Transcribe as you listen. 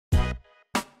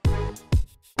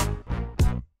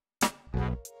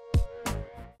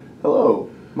Hello,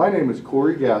 my name is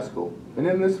Corey Gaskell, and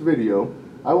in this video,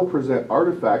 I will present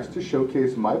artifacts to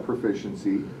showcase my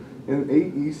proficiency in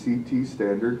AECT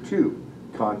Standard Two,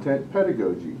 Content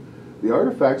Pedagogy. The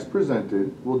artifacts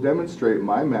presented will demonstrate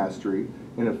my mastery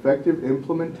in effective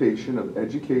implementation of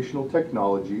educational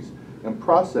technologies and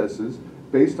processes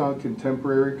based on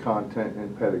contemporary content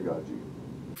and pedagogy.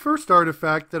 The first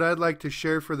artifact that I'd like to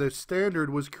share for this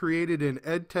standard was created in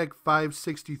EdTech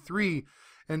 563,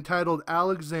 entitled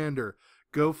Alexander,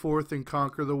 Go Forth and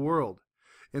Conquer the World.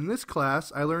 In this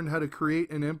class, I learned how to create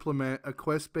and implement a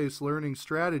quest-based learning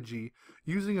strategy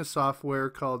using a software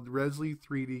called Resley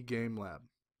 3D Game Lab.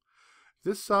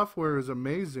 This software is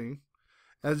amazing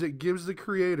as it gives the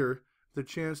creator the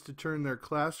chance to turn their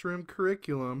classroom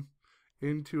curriculum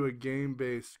into a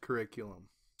game-based curriculum.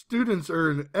 Students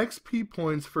earn XP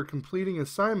points for completing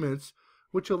assignments,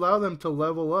 which allow them to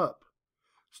level up.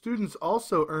 Students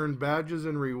also earn badges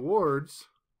and rewards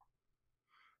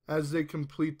as they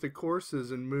complete the courses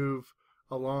and move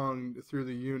along through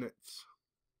the units.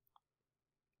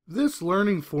 This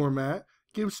learning format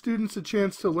gives students a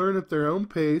chance to learn at their own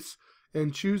pace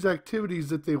and choose activities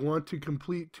that they want to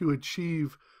complete to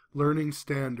achieve learning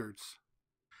standards.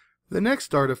 The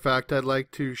next artifact I'd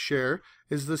like to share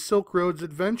is the Silk Road's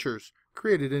Adventures,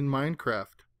 created in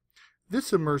Minecraft.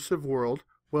 This immersive world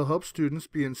will help students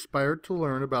be inspired to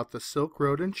learn about the Silk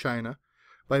Road in China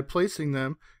by placing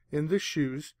them in the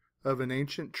shoes of an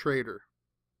ancient trader.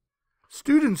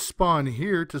 Students spawn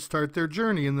here to start their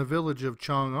journey in the village of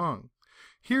Chang'an.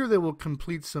 Here they will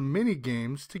complete some mini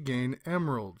games to gain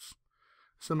emeralds.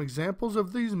 Some examples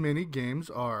of these mini games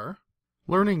are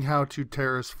learning how to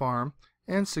terrace farm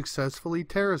and successfully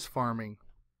terrace farming,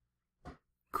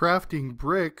 crafting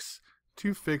bricks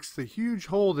to fix the huge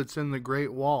hole that's in the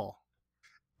Great Wall.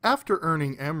 After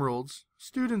earning emeralds,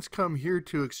 students come here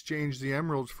to exchange the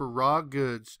emeralds for raw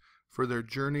goods for their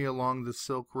journey along the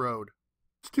Silk Road.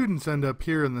 Students end up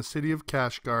here in the city of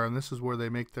Kashgar, and this is where they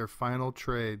make their final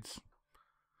trades.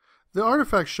 The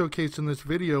artifacts showcased in this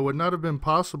video would not have been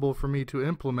possible for me to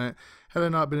implement had I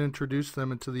not been introduced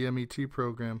them into the MET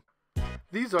program.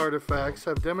 These artifacts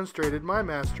have demonstrated my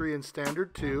mastery in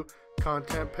Standard 2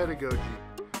 Content Pedagogy.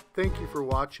 Thank you for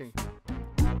watching.